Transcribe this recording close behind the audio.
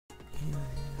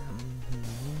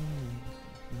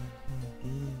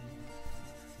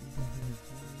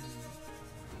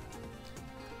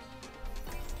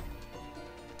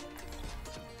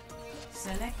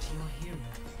Select your hero.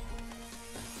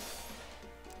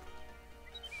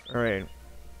 Alright.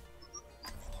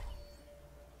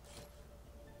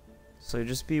 So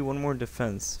just be one more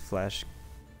defense, Flash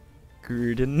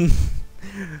Gordon.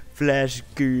 Flash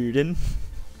Gordon.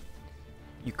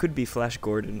 You could be Flash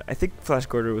Gordon. I think Flash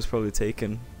Gordon was probably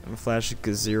taken. And Flash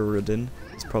Gazirodin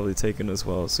is probably taken as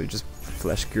well, so just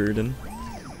Flash Gordon.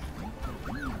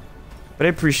 But I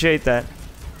appreciate that.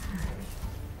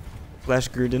 Flash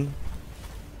Gordon.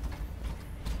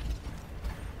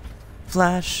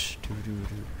 Flash.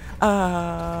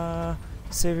 Ah,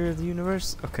 savior of the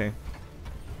universe. Okay.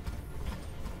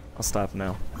 I'll stop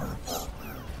now.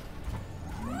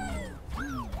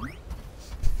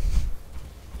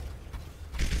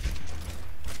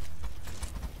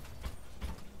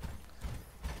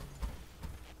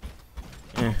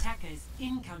 Attackers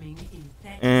incoming in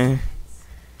 30 seconds.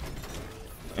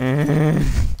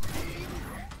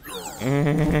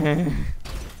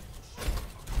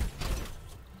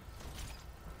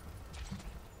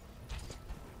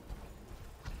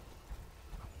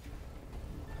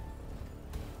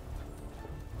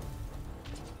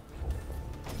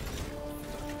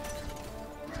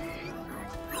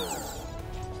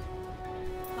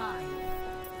 5,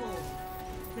 4,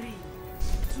 3,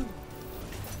 2,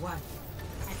 1.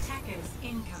 Attackers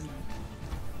incoming.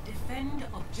 Defend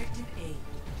objective A.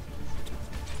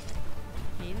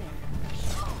 Hey there.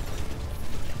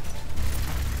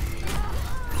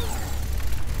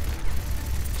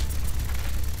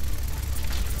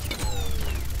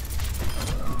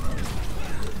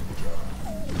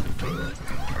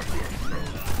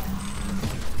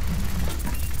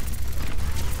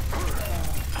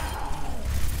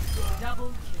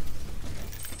 Double kill.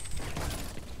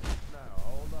 Now,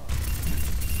 hold on.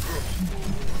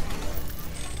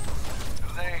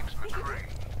 The name's McCree.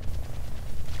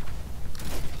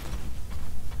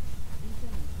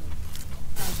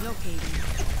 Locating.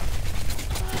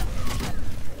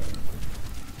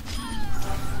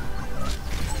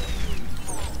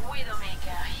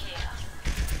 Widowmaker here.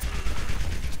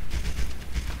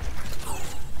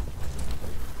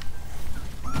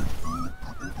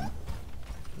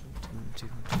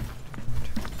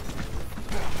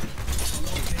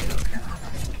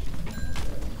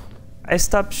 I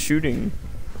stopped shooting.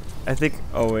 I think.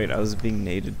 Oh wait, I was being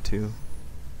naded too.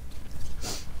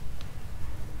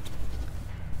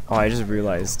 Oh, I just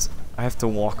realized I have to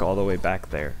walk all the way back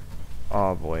there.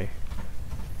 Oh boy.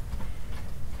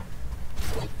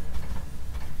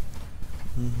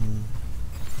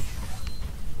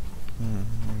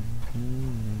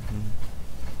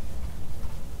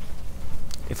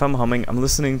 If I'm humming, I'm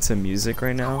listening to music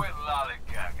right now.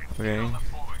 Okay.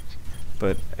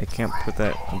 But I can't put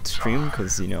that on stream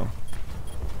because, you know,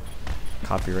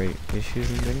 copyright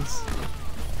issues and things.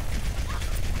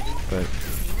 But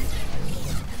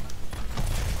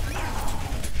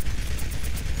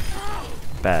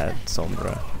bad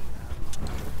Sombra.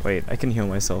 Wait, I can heal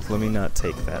myself. Let me not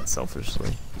take that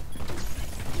selfishly.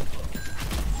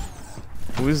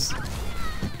 Who's...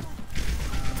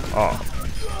 Oh,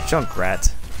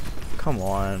 Junkrat. Come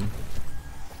on.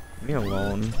 Leave me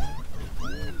alone.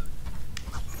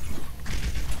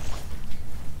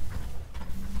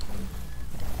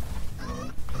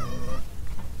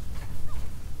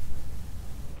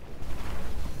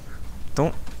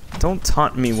 Don't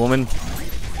taunt me, woman.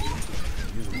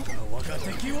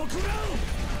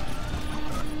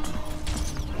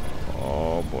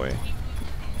 Oh boy.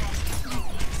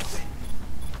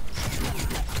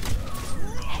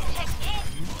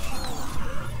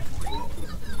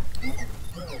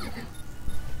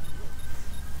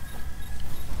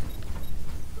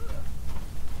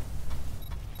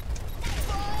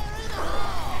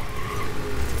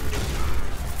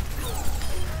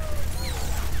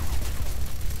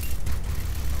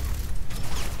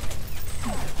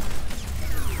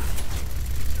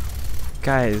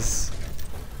 Guys.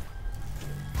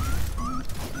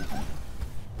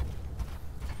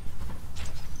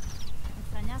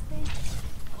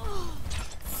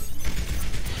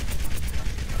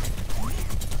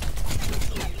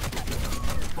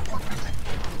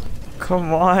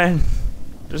 Come on.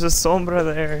 There's a Sombra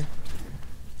there.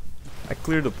 I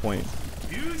cleared the point.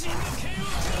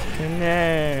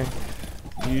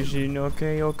 Yuji no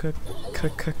Keio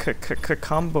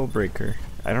combo breaker.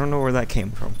 I don't know where that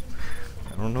came from.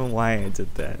 I don't know why I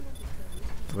did that,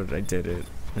 but I did it,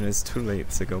 and it's too late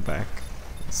to go back.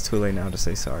 It's too late now to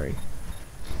say sorry.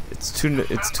 It's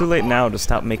too late now to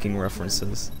stop making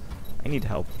references. I need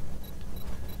help.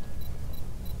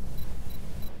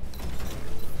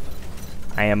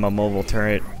 I am a mobile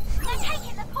turret. They're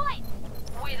taking the point.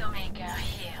 Widowmaker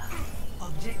here.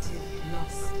 Objective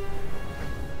lost.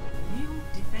 New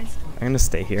defense point. I'm gonna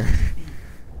stay here.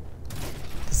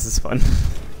 This is fun.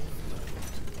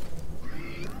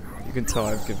 You can tell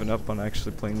I've given up on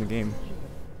actually playing the game.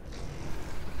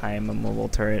 I am a mobile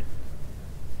turret.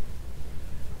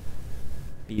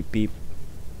 Beep beep.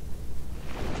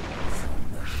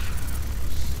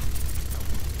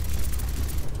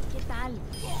 ¿Qué tal?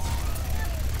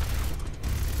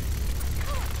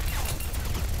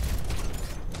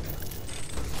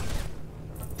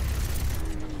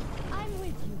 I'm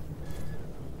with you.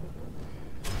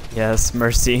 Yes,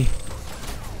 mercy.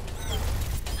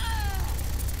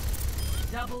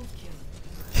 Double kill.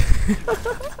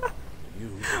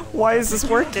 Why is this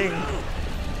working?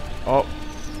 Oh.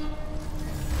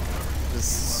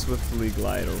 Just swiftly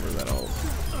glide over that ult.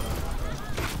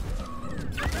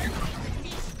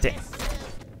 Damn.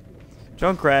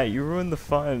 Junkrat, you ruined the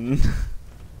fun.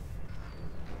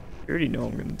 You already know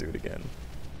I'm gonna do it again.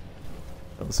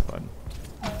 That was fun.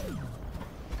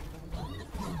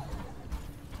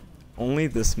 Only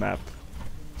this map.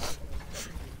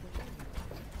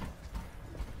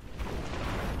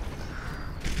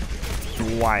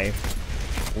 Why?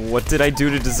 What did I do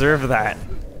to deserve that?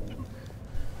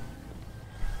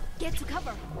 Get to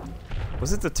cover.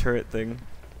 Was it the turret thing?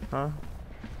 Huh?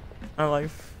 My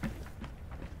life.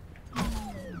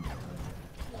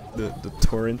 The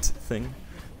torrent thing.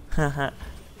 Haha.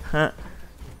 Ha.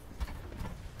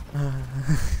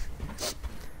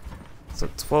 So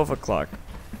 12 o'clock.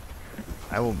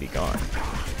 I will be gone.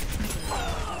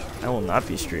 I will not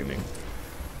be streaming.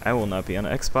 I will not be on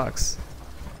Xbox.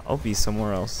 I'll be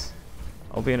somewhere else.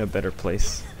 I'll be in a better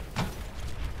place.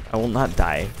 I will not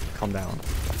die. Calm down.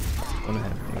 Don't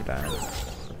have me die.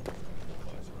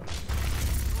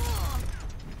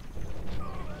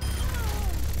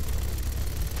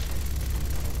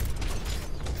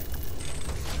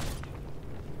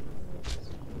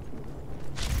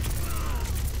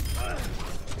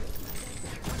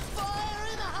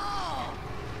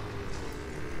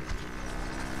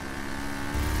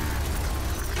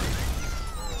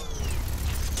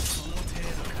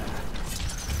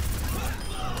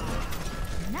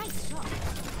 Nice shot.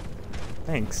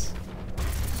 Thanks.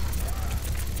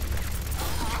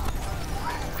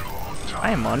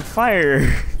 I am on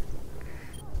fire.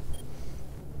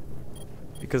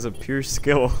 Because of pure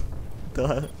skill.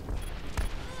 Duh.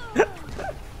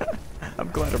 I'm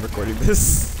glad I'm recording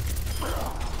this.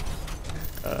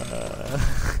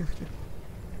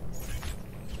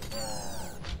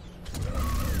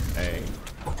 Hey.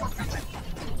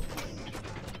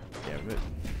 Damn it.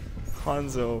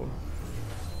 Hanzo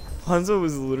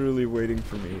was literally waiting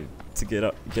for me to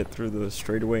get through the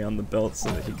straightaway on the belt so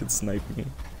that he could snipe me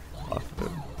off of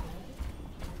it.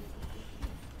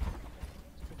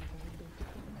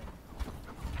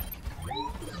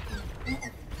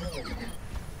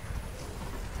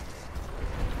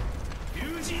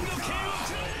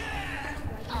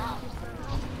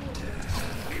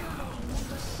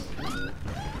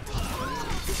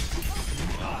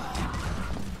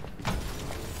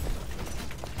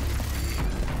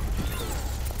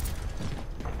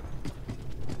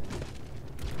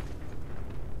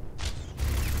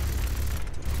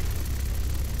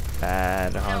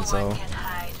 Bad Hanzo. No one can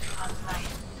hide from my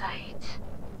sight.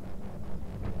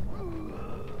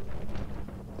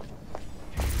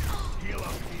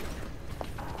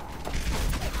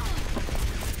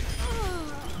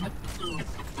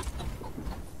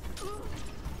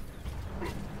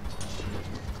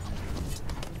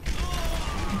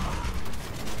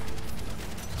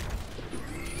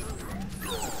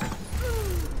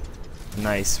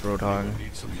 Nice, Roadhog.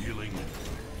 Need some healing.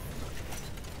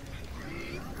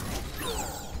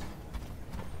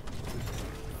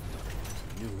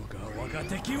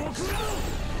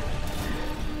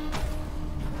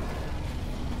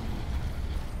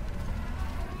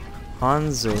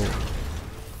 Hanzo.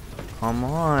 Come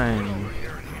on.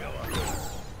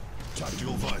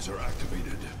 Tactical visor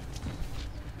activated.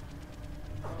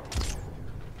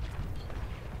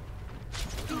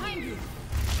 Behind you.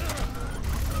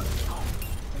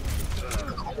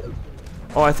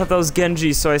 Oh, I thought that was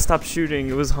Genji, so I stopped shooting.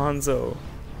 It was Hanzo.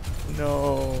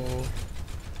 No.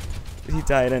 He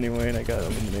died anyway, and I got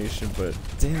elimination, but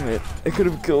damn it. I could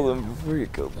have killed him before he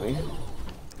killed me.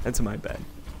 That's my bad.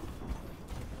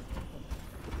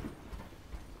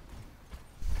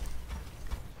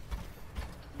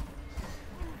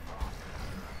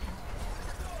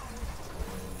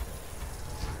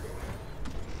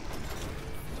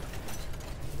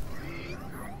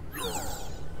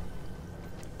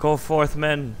 Go forth,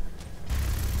 men.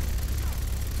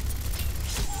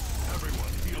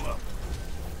 Everyone, heal up.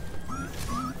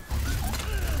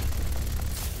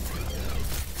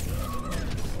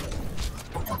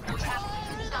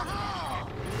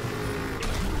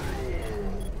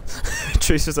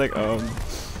 Tracer's like,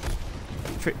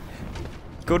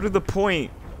 go to the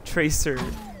point, Tracer.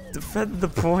 Defend the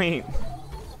point.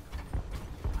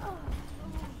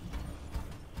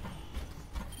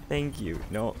 Thank you.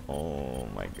 No. Oh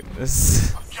my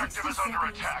goodness. Objective is under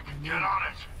attack. Get on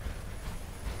it.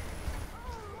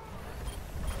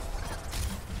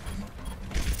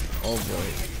 Oh boy.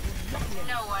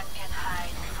 No one can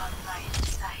hide from my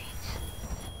sight.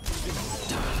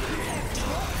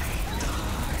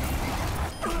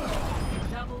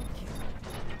 Double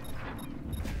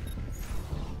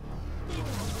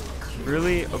kill.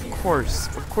 Really? Of course.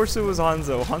 Of course it was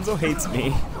Hanzo. Hanzo hates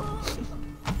me.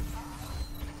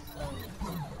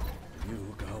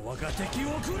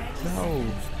 No.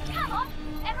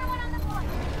 Everyone on the point.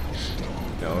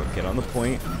 No, get on the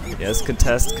point. Yes,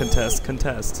 contest, contest,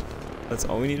 contest. That's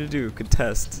all we need to do.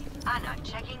 Contest. I'm not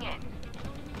checking in.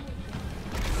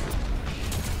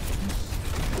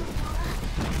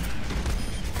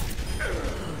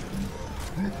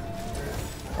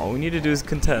 All we need to do is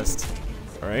contest.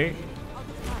 Alright?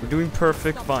 We're doing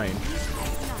perfect fine.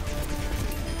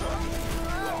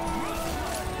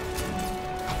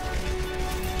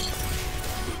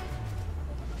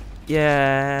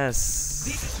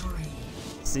 Yes.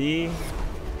 See?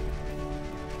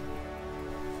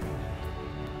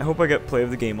 I hope I get play of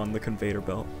the game on the conveyor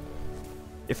belt.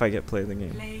 If I get play of the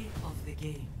game. Play of the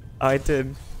game. I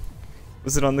did.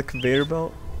 Was it on the conveyor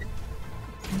belt?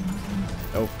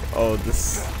 Oh, oh,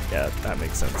 this. Yeah, that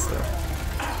makes sense though.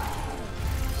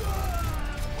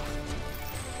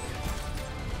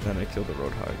 Then I killed the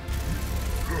Roadhog.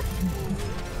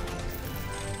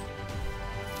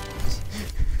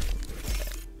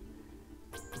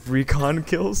 Recon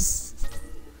kills?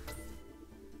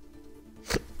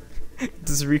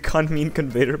 Does recon mean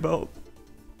conveyor belt?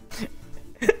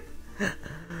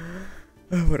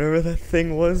 Whatever that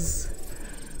thing was.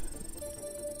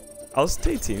 I'll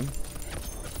stay team.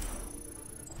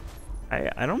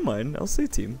 I don't mind. I'll stay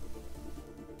team.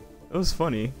 It was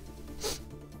funny.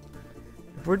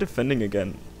 If we're defending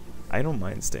again, I don't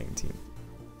mind staying team.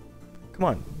 Come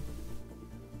on.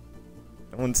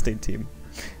 I won't stay team.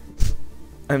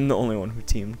 I'm the only one who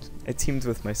teamed. I teamed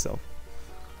with myself.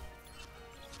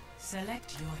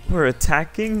 Select your We're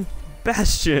attacking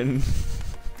Bastion.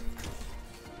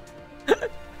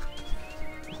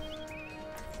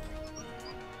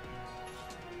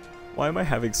 Why am I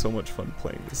having so much fun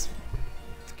playing this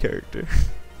character?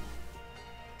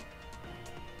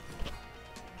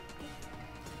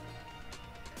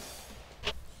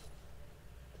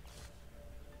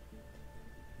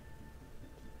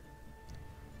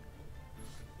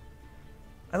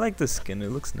 I like the skin, it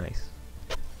looks nice.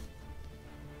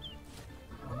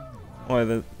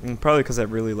 Why? Probably because I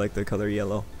really like the color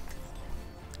yellow.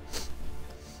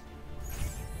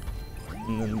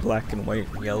 And then black and white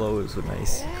and yellow is a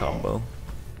nice combo.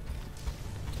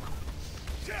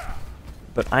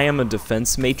 But I am a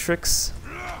defense matrix,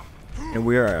 and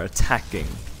we are attacking.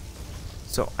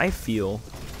 So I feel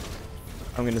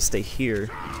I'm gonna stay here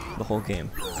the whole game.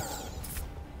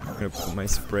 I'm gonna put my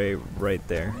spray right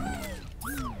there.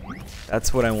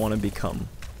 That's what I want to become.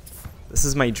 This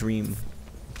is my dream.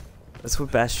 That's what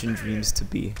Bastion dreams to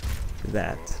be.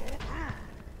 That.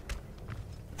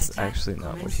 It's actually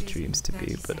not what he dreams to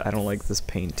be, but I don't like this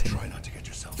painting. Try not to get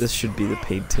yourself. This should be the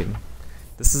painting.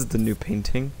 This is the new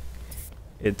painting.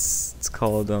 It's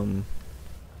called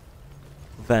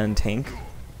Van Tank.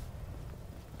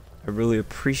 I really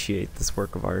appreciate this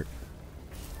work of art.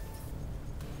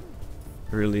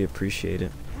 I really appreciate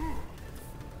it.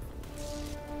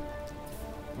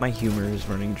 My humor is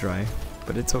running dry,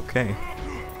 but it's okay.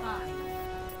 5,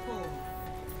 4,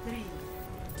 3,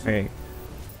 Alright.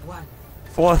 1.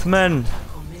 Fourth men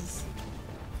Commencing.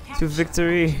 to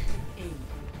victory. Aim.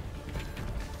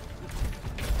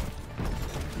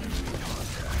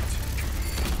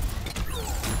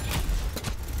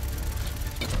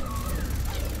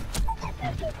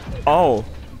 Oh,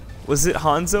 was it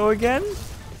Hanzo again?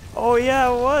 Oh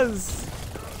yeah, it was.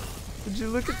 Did you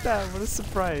look at that? What a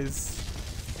surprise.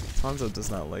 Hanzo does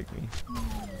not like me.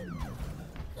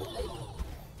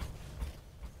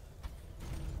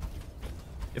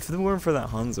 If it weren't for that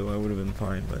Hanzo, I would have been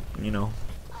fine, but you know,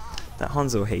 that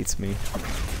Hanzo hates me.